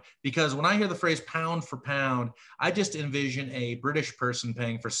pound. Because when I hear the phrase pound for pound, I just envision a British person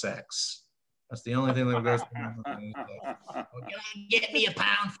paying for sex. That's the only thing that goes through my mind. Well, get me a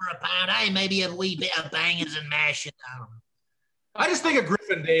pound for a pound. Hey, maybe a wee bit of bangers and mashing. I just think of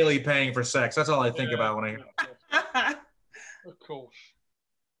Griffin Daly paying for sex. That's all I think about when I hear that. Of course.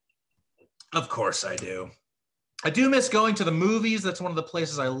 Of course I do. I do miss going to the movies. That's one of the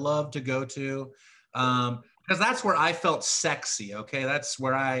places I love to go to, because that's where I felt sexy, okay? That's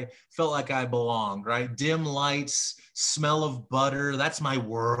where I felt like I belonged, right? Dim lights, smell of butter. That's my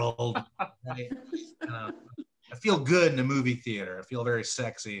world. Right? I feel good in a movie theater. I feel very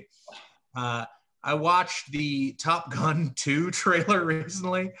sexy. I watched the Top Gun 2 trailer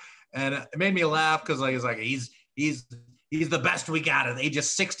recently, and it made me laugh because he's the best we got at the age of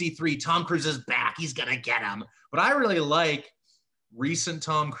 63. Tom Cruise is back. He's gonna get him. But I really like recent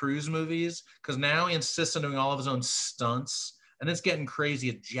Tom Cruise movies because now he insists on doing all of his own stunts, and it's getting crazy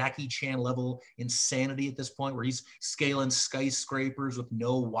at Jackie Chan level insanity at this point, where he's scaling skyscrapers with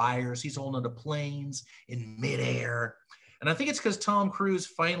no wires. He's holding onto planes in midair. And I think it's because Tom Cruise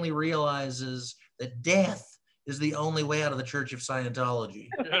finally realizes that death is the only way out of the Church of Scientology.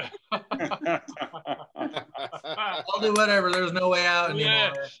 I'll do whatever. There's no way out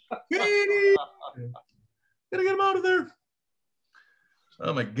anymore. Yes. Gotta get him out of there.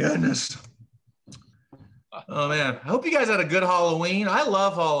 Oh my goodness. Oh man. I hope you guys had a good Halloween. I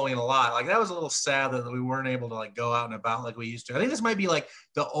love Halloween a lot. Like, that was a little sad that we weren't able to like go out and about like we used to. I think this might be like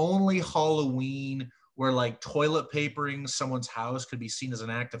the only Halloween where like toilet papering someone's house could be seen as an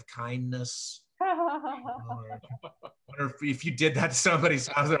act of kindness. Wonder if you did that to somebody's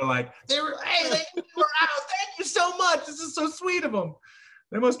house, they're like, hey, they were out. Thank you so much. This is so sweet of them.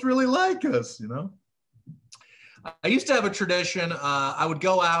 They must really like us, you know? I used to have a tradition. I would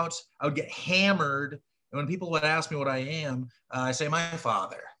go out, I would get hammered, and when people would ask me what I am, I say my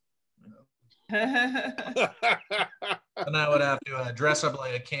father. You know? And I would have to dress up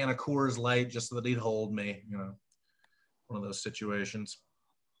like a can of Coors Light just so that he'd hold me, you know? One of those situations.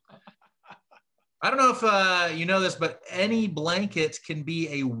 I don't know if you know this, but any blanket can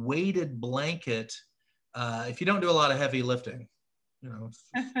be a weighted blanket if you don't do a lot of heavy lifting. You know,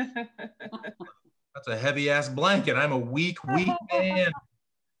 that's a heavy ass blanket. I'm a weak man.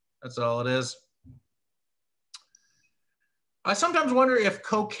 That's all it is. I sometimes wonder if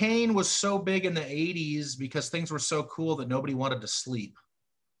cocaine was so big in the 80s because things were so cool that nobody wanted to sleep.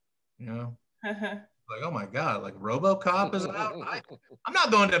 You know? Like, oh my God, like RoboCop is out. I'm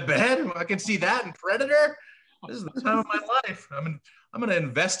not going to bed. I can see that in Predator. This is the time of my life. I'm going to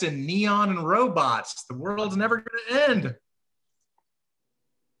invest in neon and robots. The world's never going to end.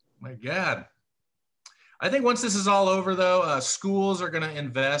 My God. I think once this is all over, though, schools are going to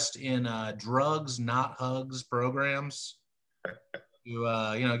invest in drugs, not hugs programs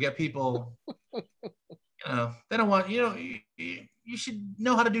to, you know, get people, you know, they don't want, you know, you should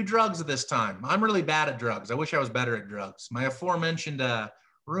know how to do drugs at this time. I'm really bad at drugs. I wish I was better at drugs. My aforementioned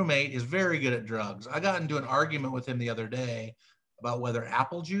roommate is very good at drugs. I got into an argument with him the other day about whether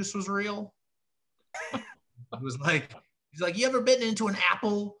apple juice was real. It was like, he's like, you ever bitten into an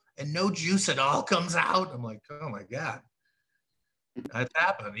apple and no juice at all comes out? I'm like, oh my God. That's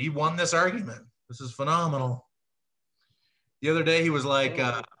happened. He won this argument. This is phenomenal. The other day he was like,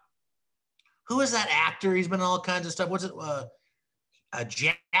 who is that actor? He's been in all kinds of stuff. What's it?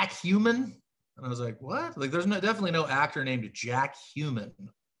 Jack Human? And I was like, what? Like, there's definitely no actor named Jack Human. And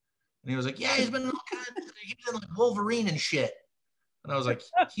he was like, yeah, he's been in all kinds of, he's been like Wolverine and shit. And I was like,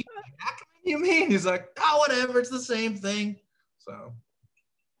 Jack, you mean? He's like, oh, whatever, it's the same thing. So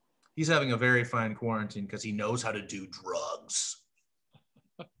he's having a very fine quarantine because he knows how to do drugs.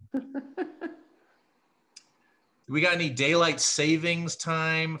 We got any daylight savings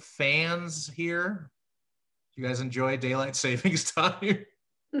time fans here? You guys enjoy daylight savings time?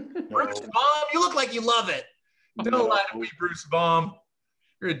 Bruce Baum, you look like you love it. Don't lie to me, Bruce Baum.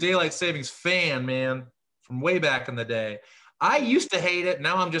 You're a daylight savings fan, man, from way back in the day. I used to hate it.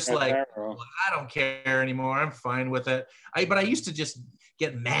 Now I'm just like, well, I don't care anymore. I'm fine with it. But I used to just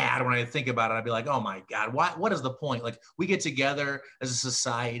get mad when I think about it. I'd be like, oh my God, what is the point? Like, we get together as a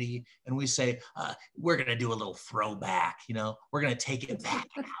society and we say, we're going to do a little throwback, you know, we're going to take it back,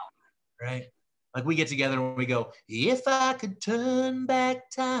 right? Like, we get together and we go, if I could turn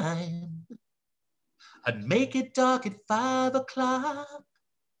back time, I'd make it dark at 5 o'clock.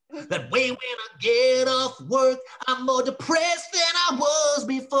 That way when I get off work, I'm more depressed than I was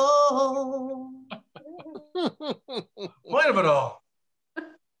before. Point of it all.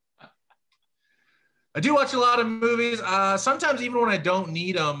 I do watch a lot of movies. Sometimes even when I don't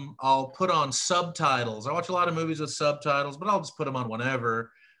need them, I'll put on subtitles. I watch a lot of movies with subtitles, but I'll just put them on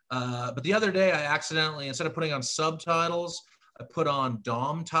whenever. But the other day I accidentally, instead of putting on subtitles, I put on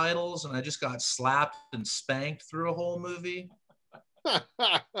DOM titles and I just got slapped and spanked through a whole movie.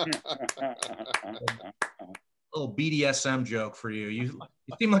 Little BDSM joke for you. You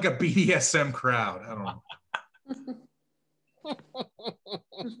seem like a BDSM crowd. I don't know.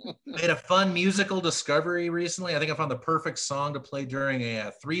 Made a fun musical discovery recently. I think I found the perfect song to play during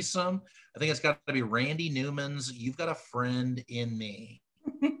a threesome. I think it's got to be Randy Newman's "You've Got a Friend in Me."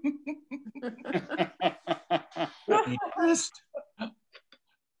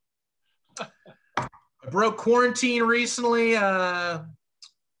 I broke quarantine recently. I'm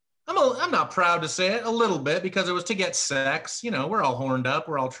not proud to say it, a little bit, because it was to get sex. You know, we're all horned up.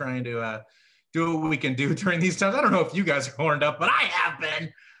 We're all trying to do what we can do during these times. I don't know if you guys are horned up, but I have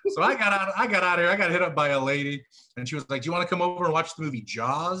been. So I got out of here. I got hit up by a lady, and she was like, "Do you want to come over and watch the movie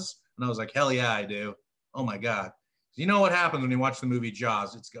Jaws?" And I was like, "Hell yeah, I do." Oh my God. You know what happens when you watch the movie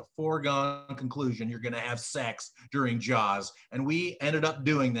Jaws? It's a foregone conclusion. You're going to have sex during Jaws. And we ended up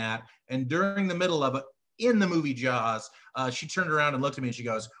doing that. And during the middle of it, in the movie Jaws, she turned around and looked at me and she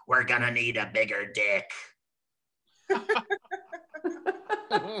goes, "We're going to need a bigger dick."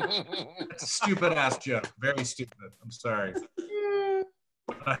 That's a stupid ass joke. Very stupid. I'm sorry.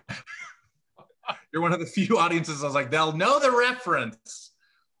 You're one of the few audiences I was like, they'll know the reference.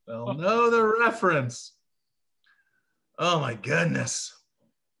 They'll know the reference. Oh my goodness.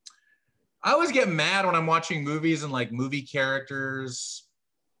 I always get mad when I'm watching movies and like movie characters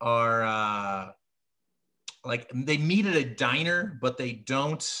are like they meet at a diner, but they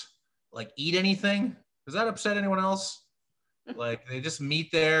don't like eat anything. Does that upset anyone else? Like they just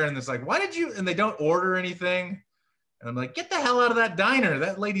meet there and it's like, why did you, and they don't order anything. And I'm like, get the hell out of that diner.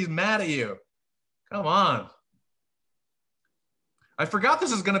 That lady's mad at you. Come on. I forgot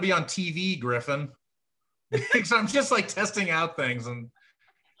this is going to be on TV, Griffin. Because I'm just like testing out things and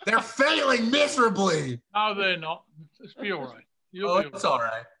they're failing miserably. No, they're not. It's be all right. It's all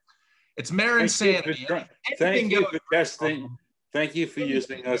right. It's marINSANITY. Thank you for testing. Thank you for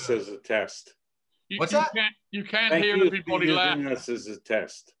using us as a test. What's that? You can't hear everybody laughing. Us as a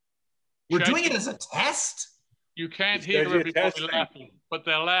test. We're doing it as a test? You can't hear everybody laughing, but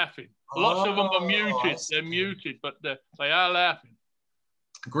they're laughing. Lots of them are muted. They're muted, but they are laughing.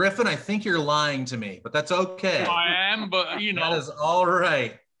 Griffin, I think you're lying to me, but that's okay. I am, but you know. That is all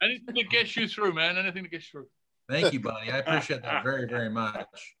right. Anything that gets you through, man. Anything that gets you through. Thank you, buddy. I appreciate that very, very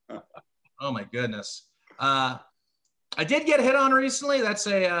much. Oh my goodness. I did get hit on recently. That's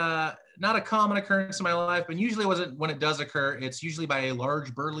not a common occurrence in my life, but usually when it does occur, it's usually by a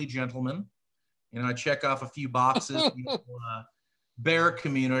large burly gentleman. You know, I check off a few boxes. Bear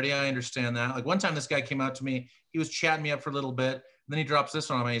community, I understand that. Like one time this guy came out to me, he was chatting me up for a little bit. Then he drops this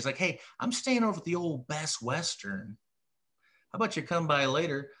one on me. He's like, "Hey, I'm staying over at the old Best Western. How about you come by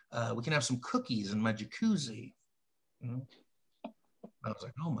later? We can have some cookies in my jacuzzi." You know? I was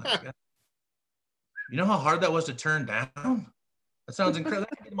like, "Oh my God." You know how hard that was to turn down? That sounds incredible.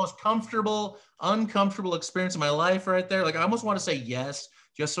 That's the most comfortable, uncomfortable experience of my life right there. Like I almost want to say yes,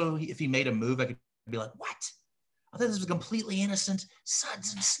 just so if he made a move, I could be like, "What? I thought this was a completely innocent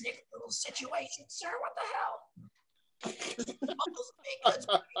suds and snick little situation, sir. What the hell?"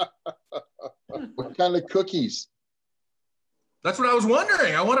 What kind of cookies? That's what I was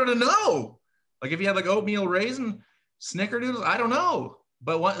wondering. I wanted to know. Like if he had like oatmeal raisin snickerdoodles, I don't know.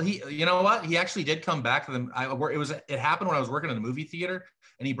 But you know what? He actually did come back to them. It happened when I was working in the movie theater,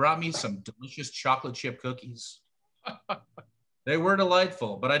 and he brought me some delicious chocolate chip cookies. They were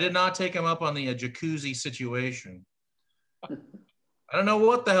delightful, but I did not take him up on the jacuzzi situation. I don't know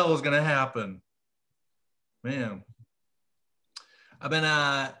what the hell was going to happen. Man. I've been,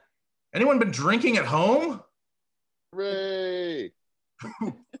 anyone been drinking at home? Hooray.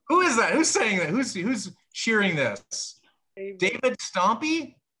 Who is that? Who's saying that? Who's cheering this? David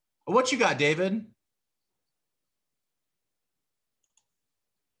Stompy? What you got, David?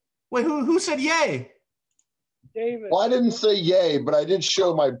 Wait, who said yay? David. Well, I didn't say yay, but I did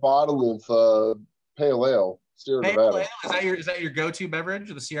show my bottle of pale ale, Sierra Pale Nevada. ale? Is that your go-to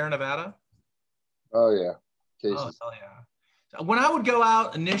beverage, the Sierra Nevada? Oh yeah, cases. Oh hell yeah! When I would go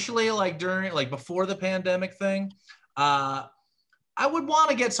out initially, before the pandemic thing, I would want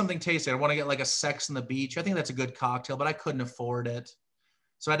to get something tasty. I want to get like a Sex on the Beach. I think that's a good cocktail, but I couldn't afford it.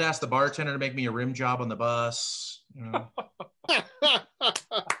 So I'd ask the bartender to make me a rim job on the bus. You know.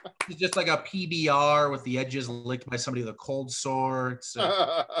 It's just like a PBR with the edges licked by somebody with a cold sore. It's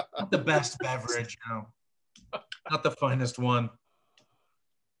not the best beverage, you know. Not the finest one.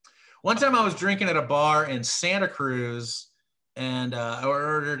 One time I was drinking at a bar in Santa Cruz, and I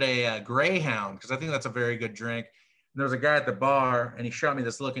ordered a Greyhound because I think that's a very good drink. And there was a guy at the bar, and he shot me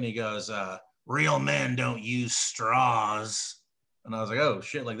this look, and he goes, "Real men don't use straws." And I was like, oh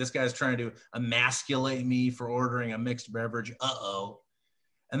shit, like this guy's trying to emasculate me for ordering a mixed beverage. Uh-oh.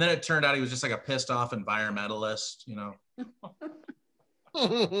 And then it turned out he was just like a pissed off environmentalist, you know.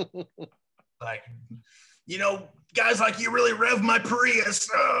 Like, you know, guys like you really rev my Prius.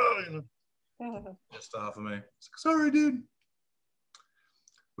 Oh, pissed off of me. It's like, sorry, dude.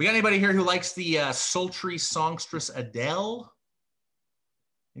 We got anybody here who likes the sultry songstress Adele?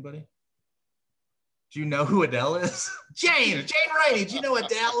 Anybody? Do you know who Adele is? Jane Rainey, do you know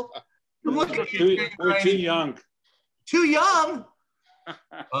Adele? We're too young. Too young?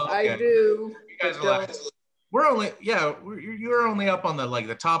 Okay. I do. You guys are like, you're only up on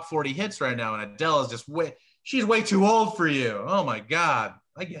the top 40 hits right now, and Adele is just she's way too old for you. Oh my God,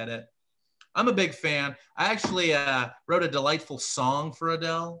 I get it. I'm a big fan. I actually wrote a delightful song for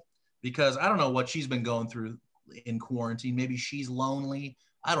Adele because I don't know what she's been going through in quarantine. Maybe she's lonely.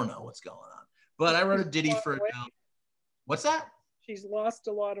 I don't know what's going on. But I wrote a ditty for Adele. What's that? She's lost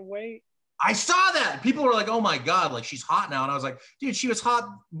a lot of weight. I saw that. People were like, oh my God, like she's hot now. And I was like, dude, she was hot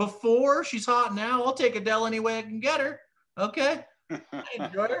before. She's hot now. I'll take Adele any way I can get her. Okay. I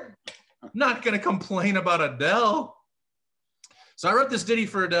enjoy her. I'm not going to complain about Adele. So I wrote this ditty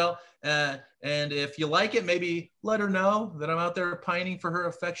for Adele. And if you like it, maybe let her know that I'm out there pining for her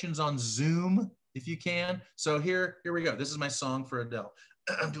affections on Zoom if you can. So here we go. This is my song for Adele.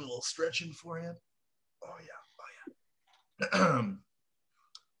 I'm doing a little stretching for you. Oh yeah.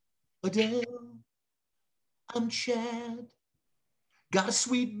 Adele, I'm Chad. Got a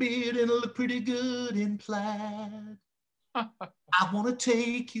sweet beard and I look pretty good in plaid. I want to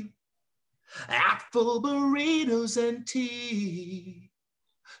take you out for burritos and tea.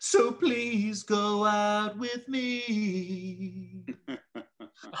 So please go out with me.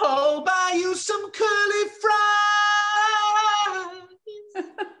 I'll buy you some curly fries.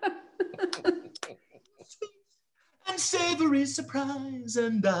 And savory surprise,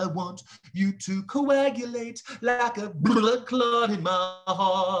 and I want you to coagulate like a blood clot in my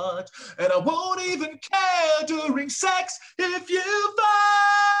heart. And I won't even care during sex if you fall.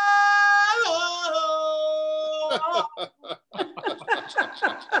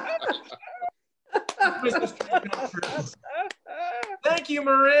 Thank you,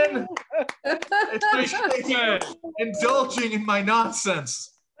 Marin. I appreciate you indulging in my nonsense.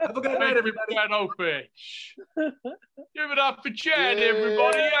 Have a good night, everybody. Bitch. Give it up for Chad,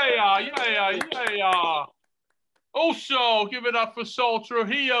 everybody. Yeah. Also, give it up for Saul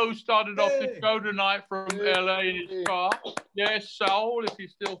Trujillo, started off the show tonight from LA in his car. Yes, Saul, if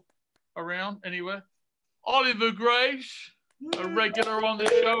he's still around anywhere. Oliver Grace, a regular on the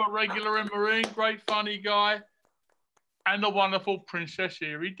show, a regular in Marin, great funny guy. And the wonderful Princess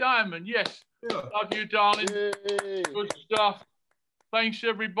Erie Diamond. Yes, love you, darling. Good stuff. Thanks,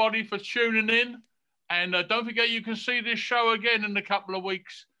 everybody, for tuning in. And don't forget, you can see this show again in a couple of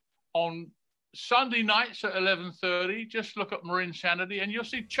weeks on Sunday nights at 11:30. Just look up marINSANITY and you'll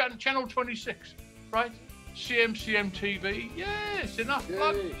see channel 26, right? CMCM TV. Yes, enough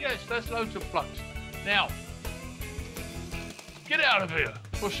plugs. Yes, that's loads of plugs. Now, get out of here.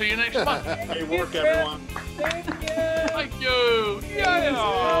 We'll see you next month. Great work, everyone. Thank you. Thank you.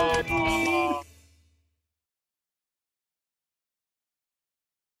 Yeah.